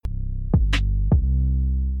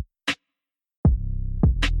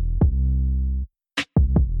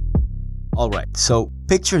Alright, so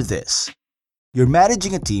picture this. You're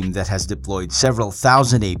managing a team that has deployed several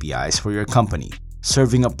thousand APIs for your company,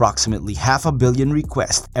 serving approximately 500 million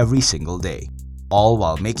requests every single day, all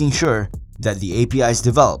while making sure that the APIs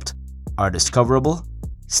developed are discoverable,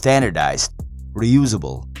 standardized,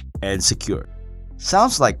 reusable, and secure.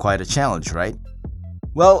 Sounds like quite a challenge, right?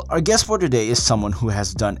 Well, our guest for today is someone who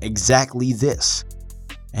has done exactly this,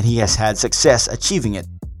 and he has had success achieving it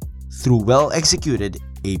through well-executed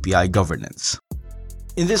API governance.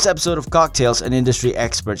 In this episode of Cocktails, an industry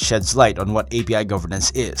expert sheds light on what API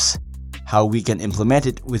governance is, how we can implement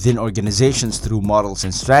it within organizations through models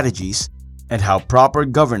and strategies, and how proper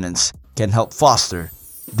governance can help foster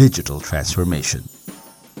digital transformation.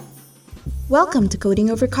 Welcome to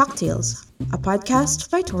Coding Over Cocktails, a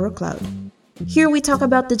podcast by Toro Cloud. Here we talk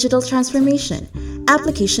about digital transformation,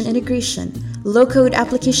 application integration, low-code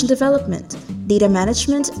application development, data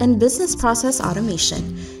management, and business process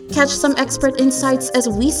automation. Catch some expert insights as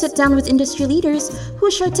we sit down with industry leaders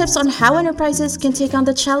who share tips on how enterprises can take on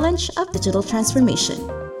the challenge of digital transformation.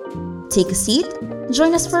 Take a seat,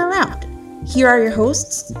 join us for a round. Here are your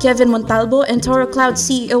hosts, Kevin Montalvo and Toro Cloud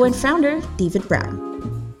CEO and founder, David Brown.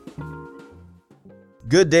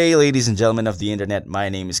 Good day, ladies and gentlemen of the internet. My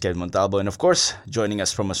name is Kevin Montalvo, and of course, joining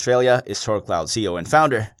us from Australia is Toro Cloud CEO and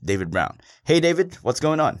founder, David Brown. Hey, David, what's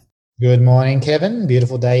going on? Good morning, Kevin.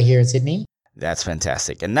 Beautiful day here in Sydney. That's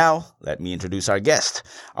fantastic. And now, let me introduce our guest.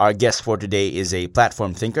 Our guest for today is a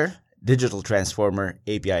platform thinker, digital transformer,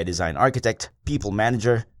 API design architect, people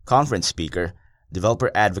manager, conference speaker,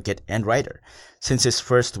 developer advocate, and writer. Since his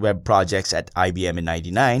first web projects at IBM in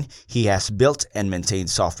 '99, he has built and maintained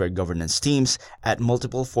software governance teams at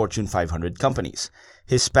multiple Fortune 500 companies.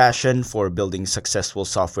 His passion for building successful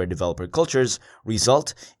software developer cultures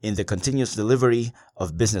result in the continuous delivery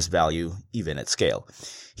of business value, even at scale.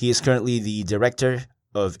 He is currently the director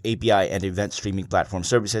of API and event streaming platform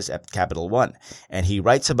services at Capital One, and he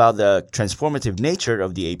writes about the transformative nature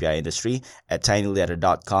of the API industry at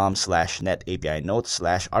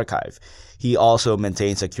tinyletter.com/net-API-notes/archive. He also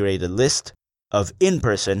maintains a curated list of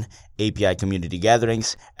in-person API community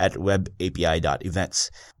gatherings at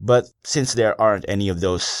webapi.events. But since there aren't any of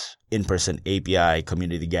those in-person API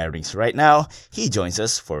community gatherings right now, he joins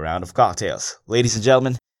us for a round of cocktails. Ladies and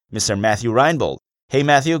gentlemen, Mr. Matthew Reinbold. Hey,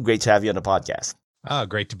 Matthew, great to have you on the podcast.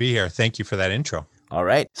 Great to be here. Thank you for that intro. All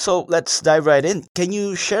right, so let's dive right in. Can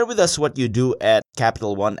you share with us what you do at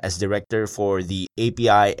Capital One as director for the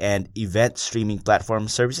API and event streaming platform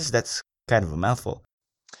services? That's kind of a mouthful.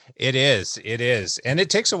 It is. And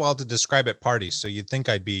it takes a while to describe at parties, so you'd think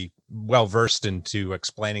I'd be well versed into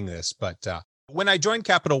explaining this. But when I joined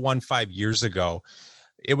Capital One 5 years ago,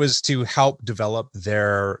 it was to help develop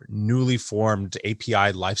their newly formed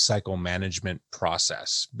API lifecycle management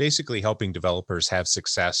process, basically helping developers have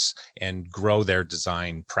success and grow their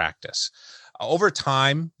design practice. Over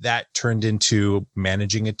time, that turned into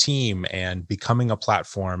managing a team and becoming a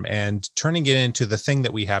platform and turning it into the thing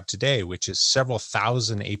that we have today, which is several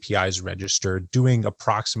thousand APIs registered, doing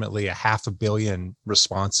approximately 500 million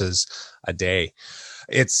responses a day.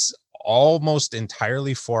 It's almost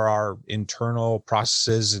entirely for our internal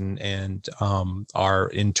processes and our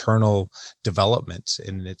internal development.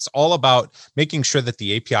 And it's all about making sure that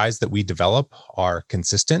the APIs that we develop are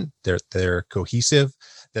consistent, they're cohesive,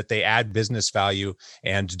 that they add business value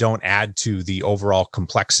and don't add to the overall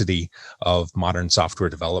complexity of modern software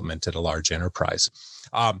development at a large enterprise.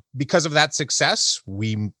 Because of that success,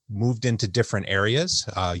 we moved into different areas.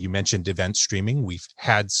 You mentioned event streaming. We've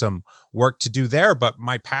had some work to do there, but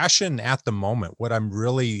my passion at the moment, what I'm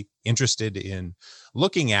really interested in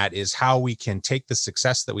looking at is how we can take the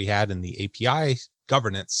success that we had in the API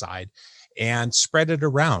governance side and spread it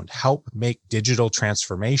around, help make digital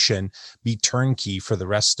transformation be turnkey for the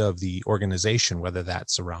rest of the organization, whether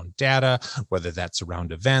that's around data, whether that's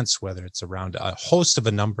around events, whether it's around a host of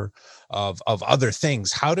a number of other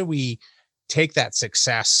things. How do we take that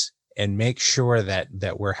success and make sure that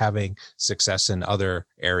we're having success in other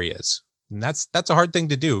areas? And that's a hard thing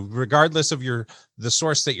to do, regardless of the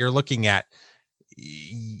source that you're looking at.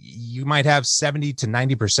 You might have 70 to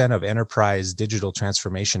 90% of enterprise digital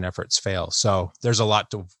transformation efforts fail. So there's a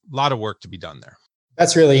lot of work to be done there.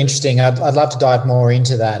 That's really interesting. I'd love to dive more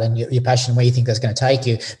into that and your passion, where you think that's going to take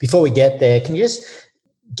you. Before we get there, can you just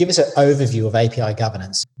give us an overview of API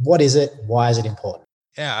governance? What is it? Why is it important?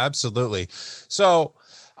 Yeah, absolutely. So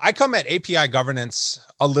I come at API governance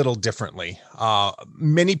a little differently.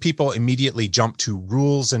 Many people immediately jump to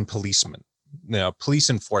rules and police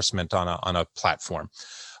enforcement on a platform.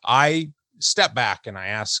 I step back and I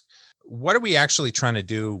ask, what are we actually trying to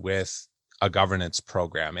do with a governance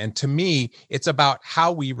program. And to me, it's about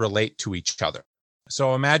how we relate to each other.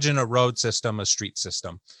 So imagine a road system, a street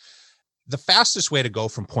system. The fastest way to go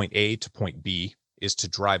from point A to point B is to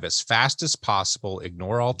drive as fast as possible,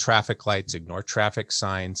 ignore all traffic lights, ignore traffic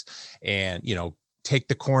signs, and, take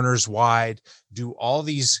the corners wide, do all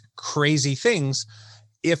these crazy things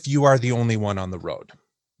if you are the only one on the road.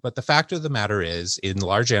 But the fact of the matter is, in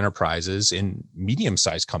large enterprises, in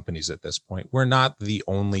medium-sized companies at this point, we're not the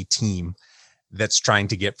only team that's trying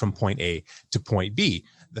to get from point A to point B.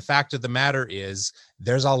 The fact of the matter is,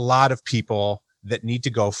 there's a lot of people that need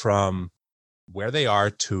to go from where they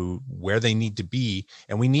are to where they need to be.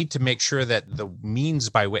 And we need to make sure that the means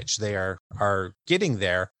by which they are getting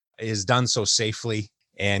there is done so safely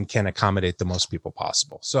and can accommodate the most people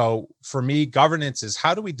possible. So for me, governance is,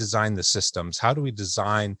 how do we design the systems? How do we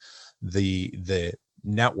design the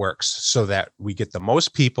networks so that we get the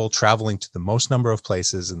most people traveling to the most number of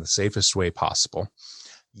places in the safest way possible?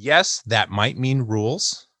 Yes, that might mean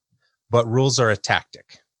rules, but rules are a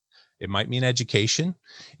tactic. It might mean education.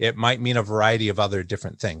 It might mean a variety of other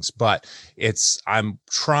different things, but I'm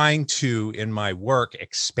trying to, in my work,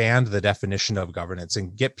 expand the definition of governance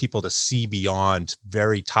and get people to see beyond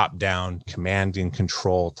very top-down command and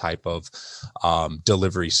control type of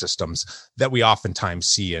delivery systems that we oftentimes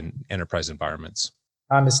see in enterprise environments.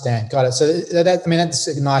 I understand. Got it. So that's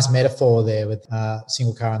a nice metaphor there with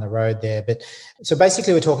single car on the road there. But so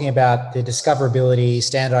basically we're talking about the discoverability,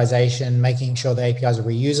 standardization, making sure the APIs are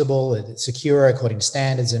reusable, it's secure according to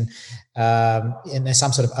standards, and there's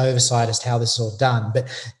some sort of oversight as to how this is all done. But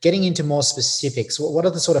getting into more specifics, what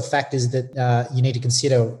are the sort of factors that you need to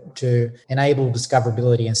consider to enable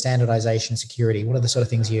discoverability and standardization security? What are the sort of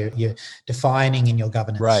things you're defining in your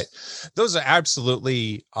governance? Right. Those are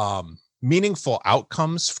absolutely meaningful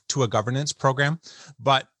outcomes to a governance program.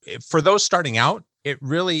 But for those starting out, it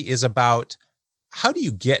really is about, how do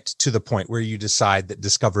you get to the point where you decide that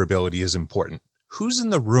discoverability is important? Who's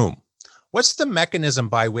in the room? What's the mechanism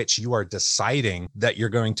by which you are deciding that you're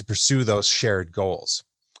going to pursue those shared goals?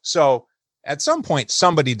 So at some point,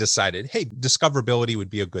 somebody decided, hey, discoverability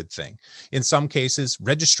would be a good thing. In some cases,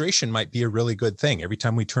 registration might be a really good thing. Every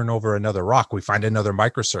time we turn over another rock, we find another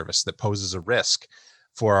microservice that poses a risk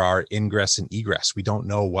for our ingress and egress. We don't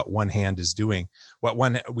know what one hand is doing.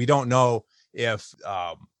 We don't know if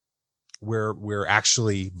we're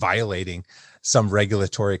actually violating some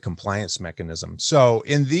regulatory compliance mechanism. So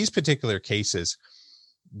in these particular cases,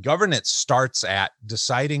 governance starts at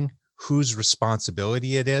deciding whose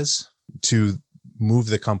responsibility it is to move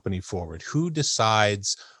the company forward. Who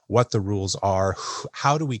decides what the rules are?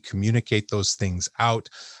 How do we communicate those things out?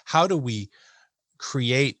 How do we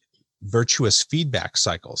create virtuous feedback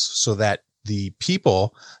cycles so that the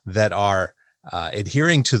people that are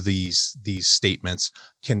adhering to these statements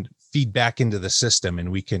can feed back into the system,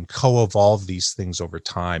 and we can co-evolve these things over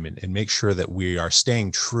time and make sure that we are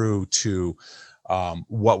staying true to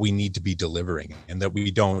what we need to be delivering, and that we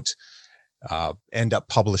don't end up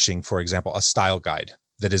publishing, for example, a style guide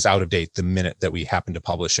that is out of date the minute that we happen to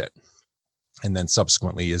publish it and then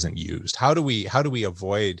subsequently isn't used. How do we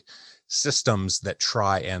avoid systems that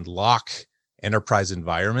try and lock enterprise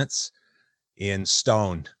environments in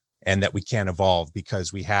stone and that we can't evolve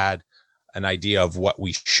because we had an idea of what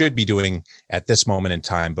we should be doing at this moment in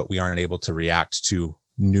time, but we aren't able to react to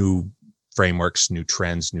new frameworks, new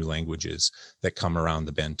trends, new languages that come around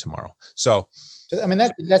the bend tomorrow. So,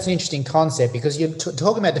 that's an interesting concept, because you're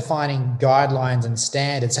talking about defining guidelines and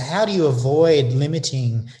standards. So how do you avoid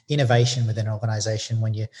limiting innovation within an organization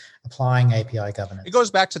when you're applying API governance? It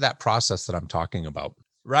goes back to that process that I'm talking about.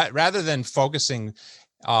 Right? Rather than focusing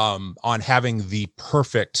on having the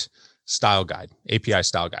perfect style guide, API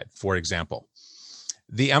style guide, for example,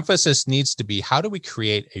 the emphasis needs to be, how do we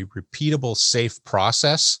create a repeatable, safe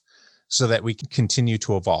process so that we can continue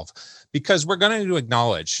to evolve? Because we're going to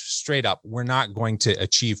acknowledge straight up, we're not going to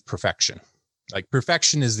achieve perfection. Like,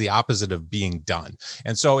 perfection is the opposite of being done.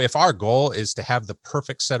 And so if our goal is to have the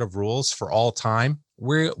perfect set of rules for all time,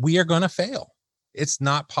 we are going to fail. It's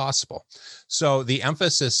not possible. So the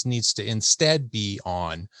emphasis needs to instead be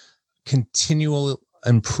on continual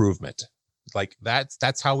improvement. Like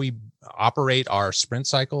that's how we operate our sprint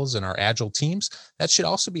cycles and our agile teams. That should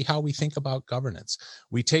also be how we think about governance.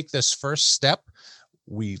 We take this first step,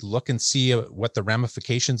 we look and see what the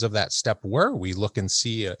ramifications of that step were. We look and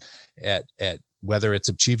see at whether it's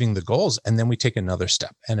achieving the goals, and then we take another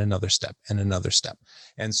step and another step and another step.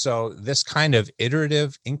 And so this kind of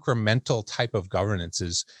iterative, incremental type of governance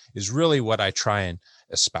is really what I try and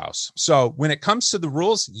espouse. So when it comes to the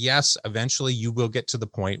rules, yes, eventually you will get to the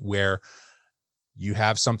point where You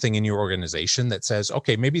have something in your organization that says,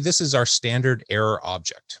 okay, maybe this is our standard error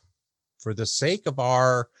object. For the sake of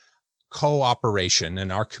our cooperation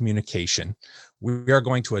and our communication, we are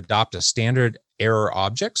going to adopt a standard error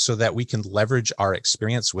object so that we can leverage our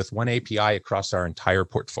experience with one API across our entire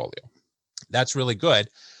portfolio. That's really good.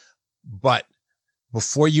 But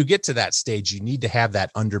before you get to that stage, you need to have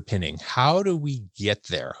that underpinning. How do we get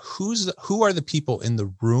there? Who are the people in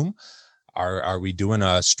the room? Are we doing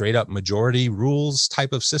a straight up majority rules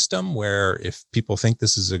type of system where if people think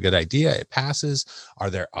this is a good idea, it passes? Are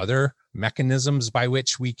there other mechanisms by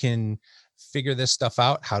which we can figure this stuff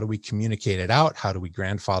out? How do we communicate it out? How do we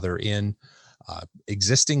grandfather in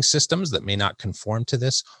existing systems that may not conform to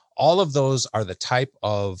this? All of those are the type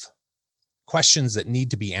of questions that need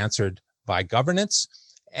to be answered by governance.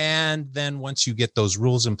 And then once you get those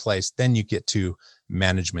rules in place, then you get to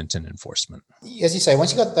management and enforcement. As you say,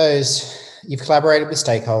 once you've got those, you've collaborated with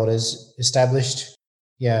stakeholders, established,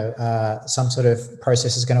 some sort of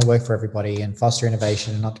process is going to work for everybody and foster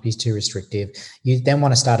innovation and not to be too restrictive. You then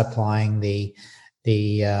want to start applying the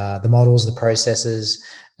models, the processes.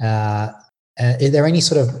 Are there any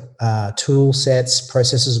sort of tool sets,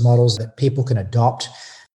 processes, models that people can adopt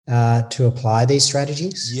to apply these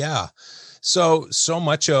strategies? Yeah. So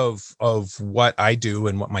much of what I do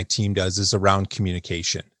and what my team does is around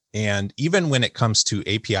communication. And even when it comes to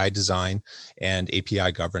API design and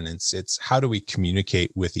API governance, it's how do we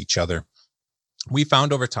communicate with each other? We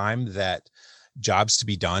found over time that jobs to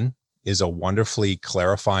be done is a wonderfully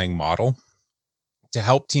clarifying model to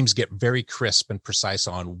help teams get very crisp and precise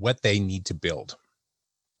on what they need to build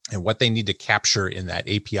and what they need to capture in that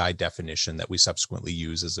API definition that we subsequently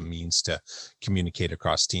use as a means to communicate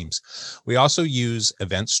across teams. We also use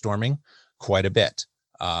event storming quite a bit.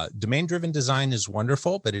 Domain-driven design is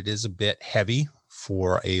wonderful, but it is a bit heavy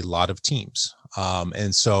for a lot of teams. What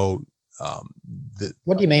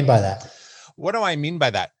do you mean by that? What do I mean by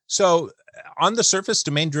that? So on the surface,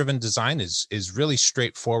 domain-driven design is really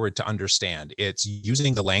straightforward to understand. It's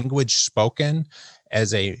using the language spoken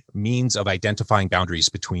as a means of identifying boundaries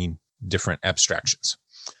between different abstractions.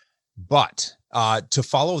 But to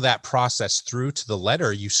follow that process through to the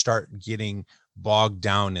letter, you start getting bogged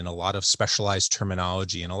down in a lot of specialized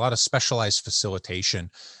terminology and a lot of specialized facilitation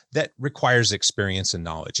that requires experience and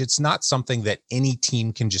knowledge. It's not something that any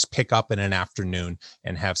team can just pick up in an afternoon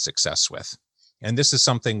and have success with. And this is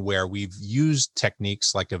something where we've used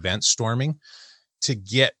techniques like event storming to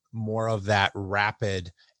get more of that rapid,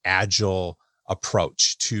 agile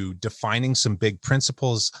approach to defining some big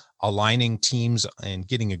principles, aligning teams and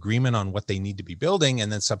getting agreement on what they need to be building,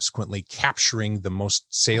 and then subsequently capturing the most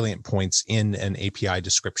salient points in an API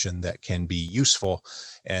description that can be useful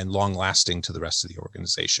and long lasting to the rest of the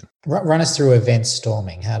organization. Run us through event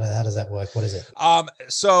storming. How does that work? What is it?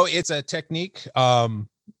 So it's a technique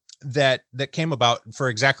that came about for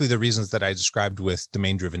exactly the reasons that I described with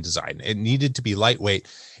domain-driven design. It needed to be lightweight.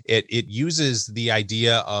 It uses the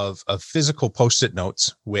idea of physical Post-it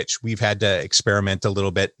notes, which we've had to experiment a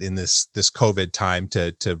little bit in this COVID time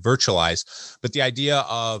to virtualize. But the idea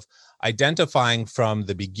of identifying from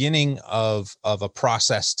the beginning of a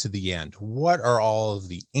process to the end, what are all of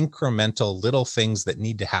the incremental little things that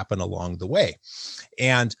need to happen along the way?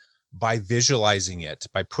 And by visualizing it,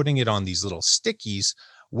 by putting it on these little stickies,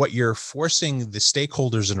 what you're forcing the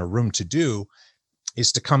stakeholders in a room to do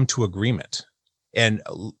is to come to agreement. And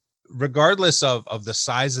regardless of the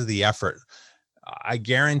size of the effort, I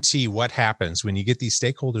guarantee what happens when you get these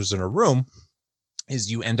stakeholders in a room is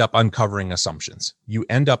you end up uncovering assumptions. You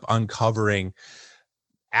end up uncovering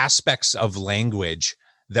aspects of language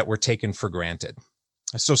that were taken for granted.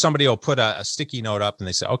 So somebody will put a sticky note up and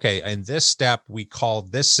they say, okay, in this step, we call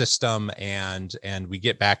this system and we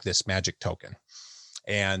get back this magic token.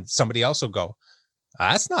 And somebody else will go,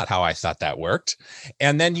 that's not how I thought that worked.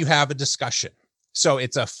 And then you have a discussion. So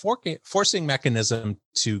it's a forcing mechanism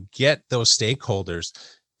to get those stakeholders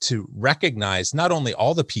to recognize not only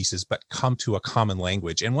all the pieces, but come to a common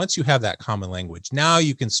language. And once you have that common language, now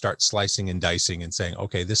you can start slicing and dicing and saying,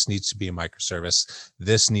 okay, this needs to be a microservice.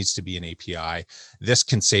 This needs to be an API. This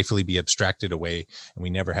can safely be abstracted away and we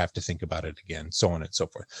never have to think about it again, so on and so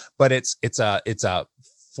forth. But it's a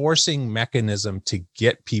forcing mechanism to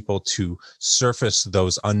get people to surface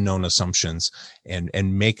those unknown assumptions and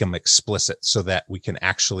make them explicit so that we can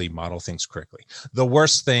actually model things correctly. The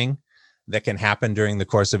worst thing that can happen during the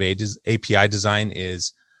course of API design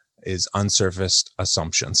is unsurfaced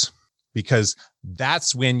assumptions, because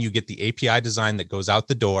that's when you get the API design that goes out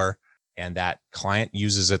the door and that client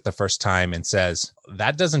uses it the first time and says,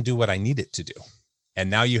 that doesn't do what I need it to do. And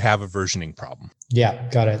now you have a versioning problem. Yeah,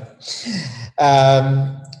 got it.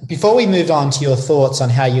 Before we move on to your thoughts on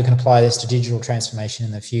how you can apply this to digital transformation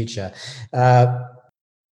in the future,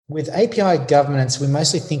 with API governance, we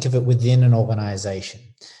mostly think of it within an organization.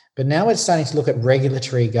 But now we're starting to look at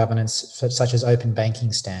regulatory governance, such as open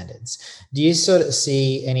banking standards. Do you sort of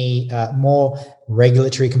see any more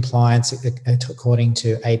regulatory compliance according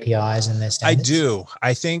to APIs and their standards? I do.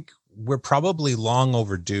 I think we're probably long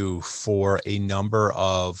overdue for a number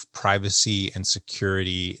of privacy and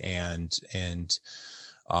security and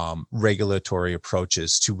regulatory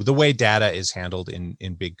approaches to the way data is handled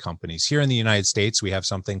in big companies. Here in the United States, we have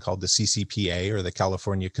something called the CCPA, or the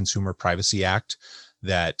California Consumer Privacy Act,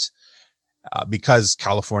 that because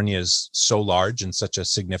California is so large and such a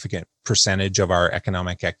significant percentage of our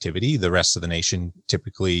economic activity, the rest of the nation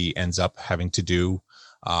typically ends up having to do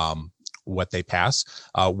what they pass.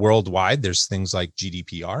 Worldwide, there's things like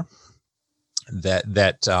GDPR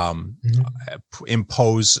that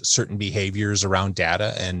impose certain behaviors around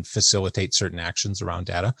data and facilitate certain actions around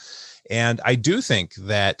data. And I do think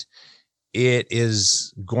that it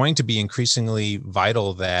is going to be increasingly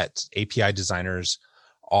vital that API designers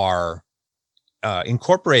are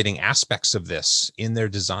incorporating aspects of this in their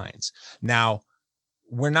designs. Now,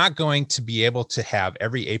 we're not going to be able to have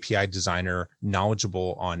every API designer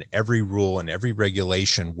knowledgeable on every rule and every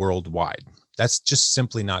regulation worldwide. That's just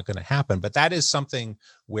simply not going to happen. But that is something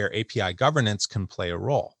where API governance can play a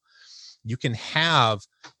role. You can have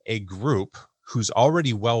a group who's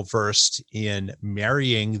already well-versed in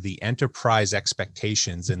marrying the enterprise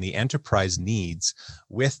expectations and the enterprise needs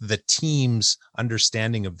with the team's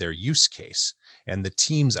understanding of their use case and the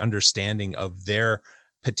team's understanding of their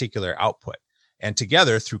particular output. And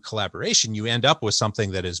together, through collaboration, you end up with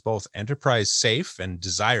something that is both enterprise safe and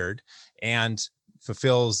desired and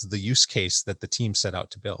fulfills the use case that the team set out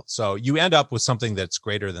to build. So you end up with something that's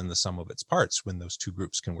greater than the sum of its parts when those two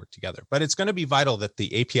groups can work together. But it's going to be vital that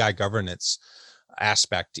the API governance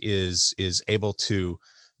aspect is able to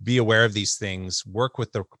be aware of these things, work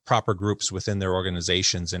with the proper groups within their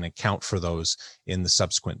organizations, and account for those in the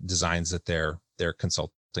subsequent designs that they're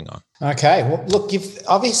consulting on. Okay. Well, look, you've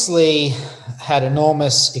obviously had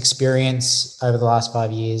enormous experience over the last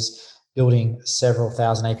 5 years building several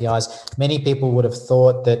thousand APIs. Many people would have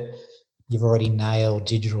thought that you've already nailed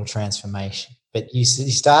digital transformation. But you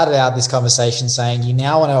started out this conversation saying you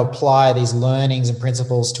now want to apply these learnings and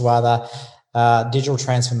principles to other digital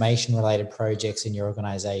transformation related projects in your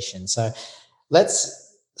organization. So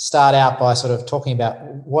let's start out by sort of talking about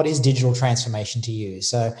what is digital transformation to you.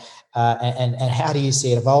 So and how do you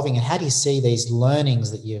see it evolving, and how do you see these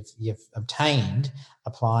learnings that you've obtained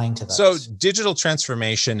applying to those? So digital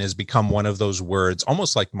transformation has become one of those words,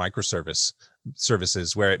 almost like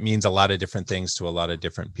services, where it means a lot of different things to a lot of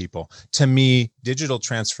different people. To me, digital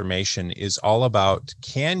transformation is all about,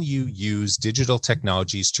 can you use digital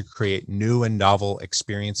technologies to create new and novel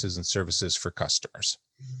experiences and services for customers?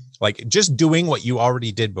 Like just doing what you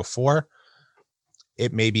already did before,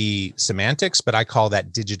 it may be semantics, but I call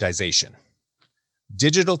that digitization.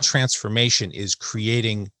 Digital transformation is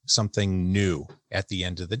creating something new at the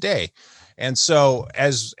end of the day. And so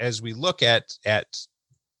as we look at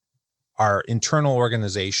our internal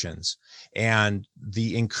organizations and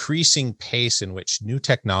the increasing pace in which new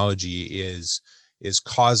technology is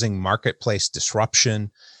causing marketplace disruption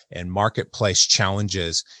and marketplace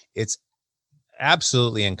challenges, it's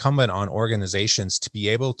absolutely incumbent on organizations to be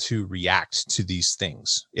able to react to these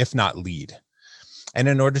things, if not lead. And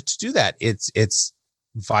in order to do that, it's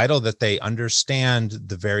vital that they understand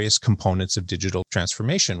the various components of digital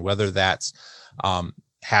transformation, whether that's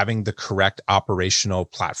having the correct operational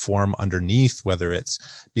platform underneath, whether it's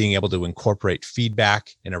being able to incorporate feedback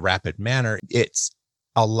in a rapid manner. It's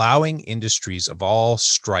allowing industries of all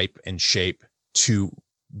stripe and shape to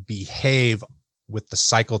behave with the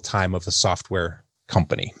cycle time of a software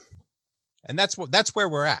company. And that's where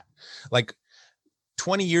we're at. Like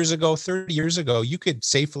 20 years ago, 30 years ago, you could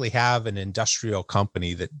safely have an industrial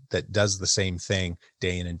company that does the same thing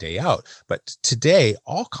day in and day out. But today,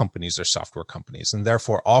 all companies are software companies, and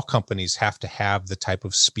therefore all companies have to have the type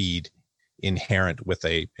of speed inherent with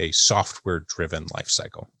a software-driven life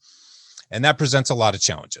cycle. And that presents a lot of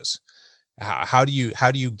challenges. How do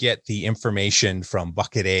you get the information from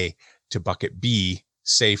bucket A to bucket B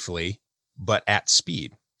safely, but at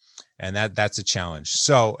speed? And that's a challenge.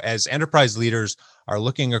 So as enterprise leaders are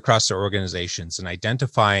looking across their organizations and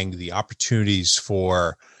identifying the opportunities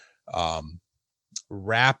for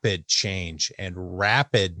rapid change and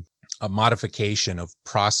rapid modification of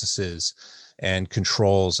processes and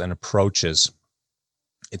controls and approaches,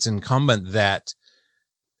 it's incumbent that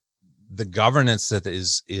the governance that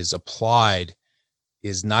is applied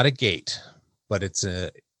is not a gate, but it's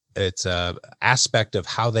a aspect of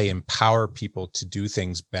how they empower people to do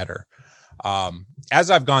things better.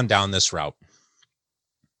 As I've gone down this route,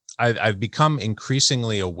 I've become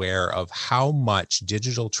increasingly aware of how much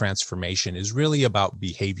digital transformation is really about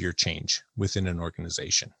behavior change within an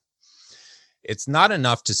organization. It's not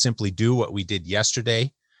enough to simply do what we did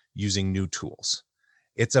yesterday using new tools.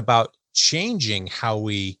 It's about changing how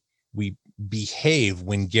we behave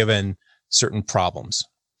when given certain problems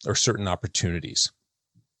or certain opportunities.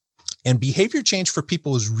 And behavior change for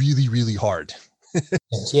people is really, really hard.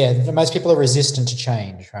 Yeah, most people are resistant to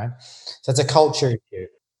change, right? So it's a culture issue.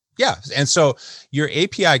 Yeah. And so your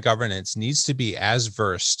API governance needs to be as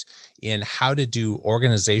versed in how to do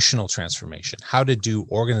organizational transformation, how to do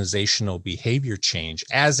organizational behavior change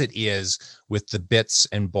as it is with the bits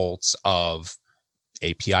and bolts of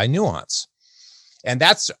API nuance. And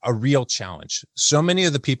that's a real challenge. So many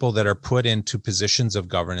of the people that are put into positions of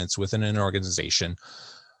governance within an organization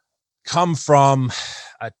come from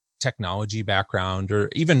a technology background, or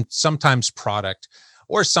even sometimes product,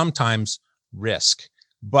 or sometimes risk.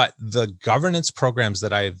 But the governance programs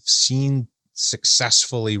that I've seen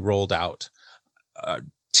successfully rolled out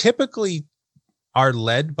typically are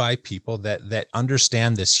led by people that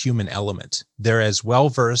understand this human element. They're as well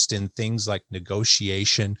versed in things like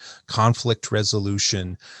negotiation, conflict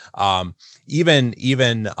resolution,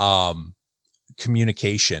 even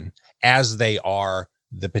communication, as they are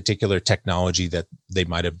the particular technology that they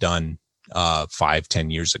might have done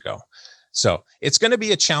 5-10 years ago. So it's going to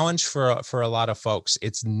be a challenge for a lot of folks.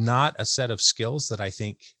 It's not a set of skills that I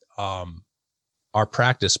think are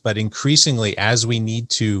practiced, but increasingly as we need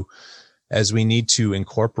to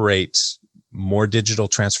incorporate more digital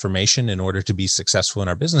transformation in order to be successful in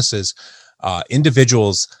our businesses,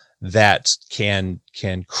 individuals that can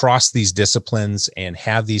cross these disciplines and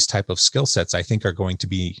have these type of skill sets, I think, are going to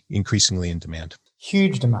be increasingly in demand.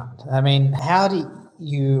 Huge demand. I mean, how do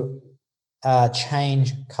you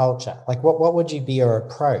change culture? Like, what would be your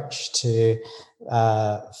approach to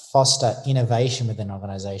foster innovation within an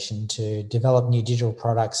organization, to develop new digital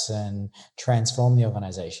products and transform the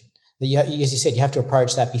organization? As you said, you have to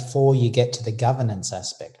approach that before you get to the governance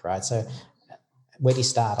aspect, right? So where do you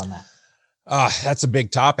start on that? That's a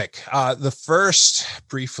big topic. The first,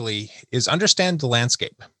 briefly, is understand the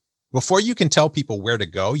landscape. Before you can tell people where to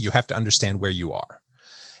go, you have to understand where you are.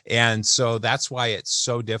 And so that's why it's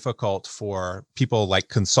so difficult for people like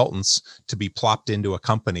consultants to be plopped into a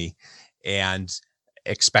company and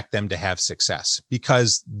expect them to have success,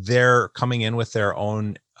 because they're coming in with their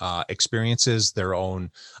own experiences, their own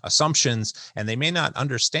assumptions, and they may not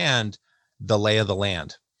understand the lay of the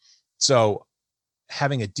land. So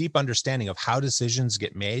having a deep understanding of how decisions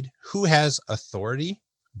get made, who has authority,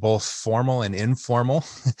 both formal and informal,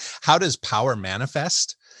 how does power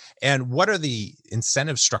manifest, and what are the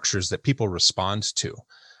incentive structures that people respond to?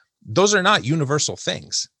 Those are not universal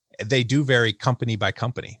things. They do vary company by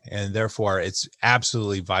company, and therefore it's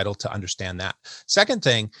absolutely vital to understand that. Second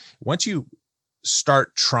thing, once you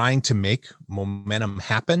start trying to make momentum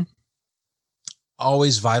happen,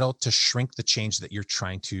 always vital to shrink the change that you're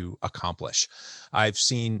trying to accomplish. I've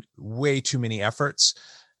seen way too many efforts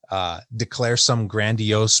declare some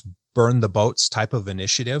grandiose burn the boats type of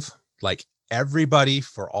initiative, like everybody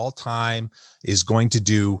for all time is going to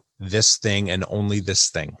do this thing and only this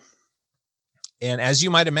thing. And as you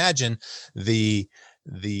might imagine, the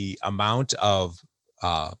amount of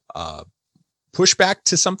pushback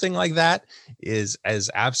to something like that is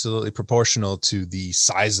absolutely proportional to the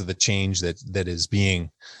size of the change that is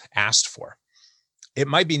being asked for. It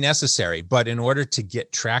might be necessary, but in order to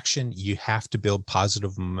get traction, you have to build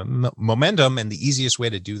positive momentum. And the easiest way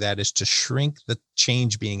to do that is to shrink the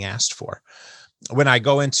change being asked for. When I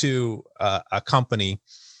go into a company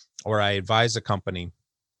or I advise a company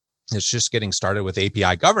that's just getting started with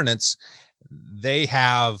API governance, they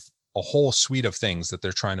have a whole suite of things that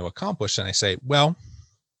they're trying to accomplish. And I say, well,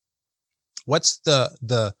 what's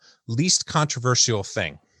the least controversial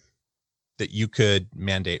thing that you could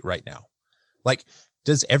mandate right now? Like,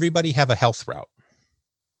 does everybody have a health route?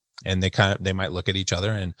 And they might look at each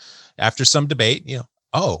other, and after some debate,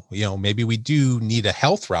 maybe we do need a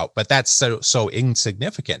health route, but that's so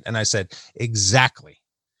insignificant. And I said, exactly.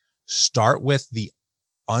 Start with the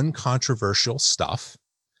uncontroversial stuff,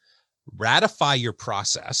 ratify your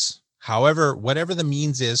process, whatever the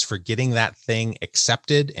means is for getting that thing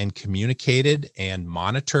accepted and communicated and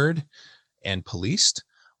monitored and policed.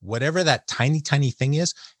 Whatever that tiny thing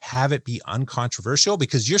is, have it be uncontroversial,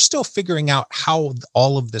 because you're still figuring out how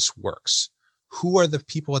all of this works. Who are the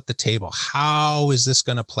people at the table? How is this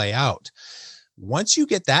going to play out? Once you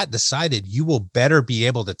get that decided, you will better be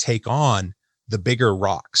able to take on the bigger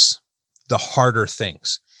rocks, the harder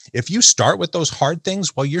things. If you start with those hard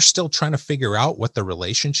things while you're still trying to figure out what the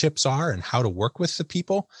relationships are and how to work with the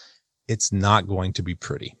people, it's not going to be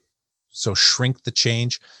pretty. So shrink the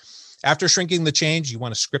change. After shrinking the change, you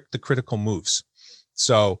want to script the critical moves.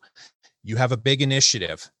 So you have a big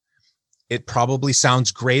initiative. It probably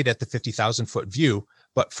sounds great at the 50,000 foot view,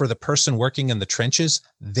 but for the person working in the trenches,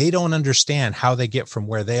 they don't understand how they get from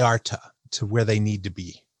where they are to where they need to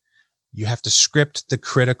be. You have to script the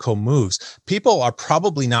critical moves. People are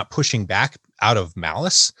probably not pushing back out of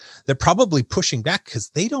malice. They're probably pushing back because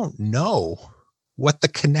they don't know what the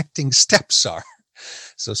connecting steps are.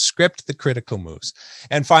 So script the critical moves.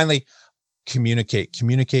 And finally, communicate.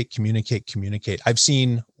 I've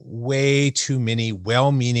seen way too many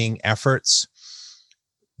well-meaning efforts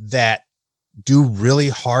that do really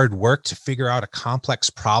hard work to figure out a complex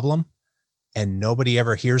problem, and nobody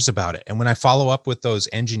ever hears about it. And when I follow up with those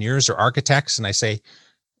engineers or architects and I say,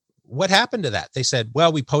 what happened to that? They said,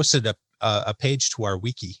 well, we posted a page to our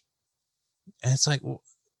wiki. And it's like, well,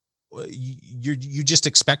 you just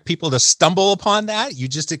expect people to stumble upon that? You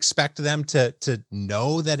just expect them to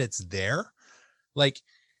know that it's there? Like,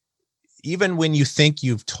 even when you think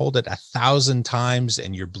you've told it 1,000 times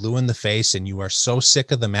and you're blue in the face and you are so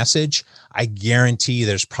sick of the message, I guarantee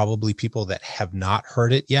there's probably people that have not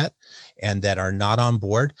heard it yet and that are not on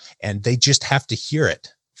board, and they just have to hear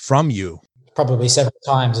it from you. Probably several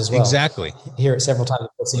times as well. Exactly. Hear it several times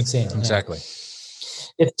before it sinks in. Exactly.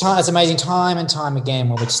 Yeah. It's amazing time and time again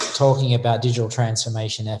when we're talking about digital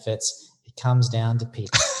transformation efforts, it comes down to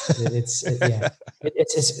people. It's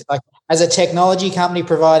like, as a technology company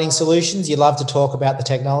providing solutions, you love to talk about the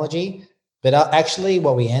technology, but actually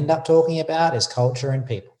what we end up talking about is culture and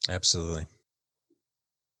people. Absolutely.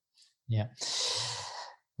 Yeah.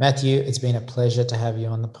 Matthew, it's been a pleasure to have you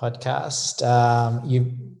on the podcast.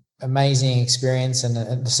 You amazing experience, and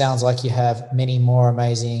it sounds like you have many more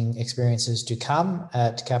amazing experiences to come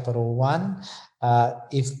at Capital One.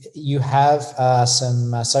 If you have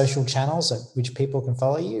some social channels at which people can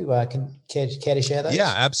follow you, care to share those?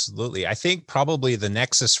 Yeah, absolutely. I think probably the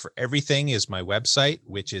nexus for everything is my website,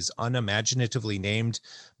 which is unimaginatively named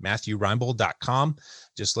MatthewReinbold.com.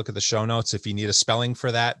 Just look at the show notes if you need a spelling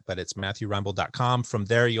for that, but it's MatthewReinbold.com. From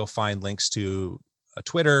there, you'll find links to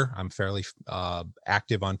Twitter. I'm fairly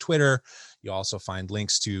active on Twitter. You'll also find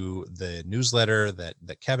links to the newsletter that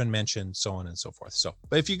Kevin mentioned, so on and so forth. So,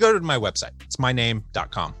 but if you go to my website, it's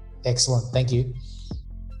myname.com. Excellent. Thank you.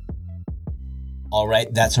 All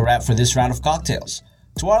right, that's a wrap for this round of cocktails.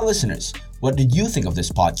 To our listeners, what did you think of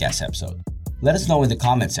this podcast episode? Let us know in the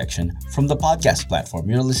comment section from the podcast platform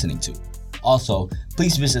you're listening to. Also,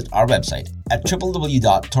 please visit our website at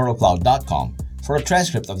www.torocloud.com for a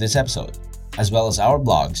transcript of this episode, as well as our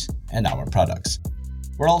blogs and our products.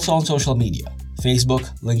 We're also on social media: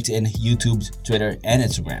 Facebook, LinkedIn, YouTube, Twitter, and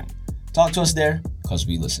Instagram. Talk to us there, because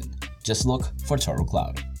we listen. Just look for Toro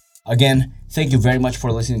Cloud. Again, thank you very much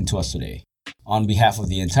for listening to us today. On behalf of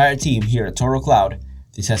the entire team here at Toro Cloud,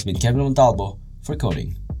 this has been Kevin Montalvo for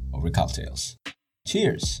Coding Over Cocktails.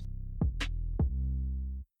 Cheers!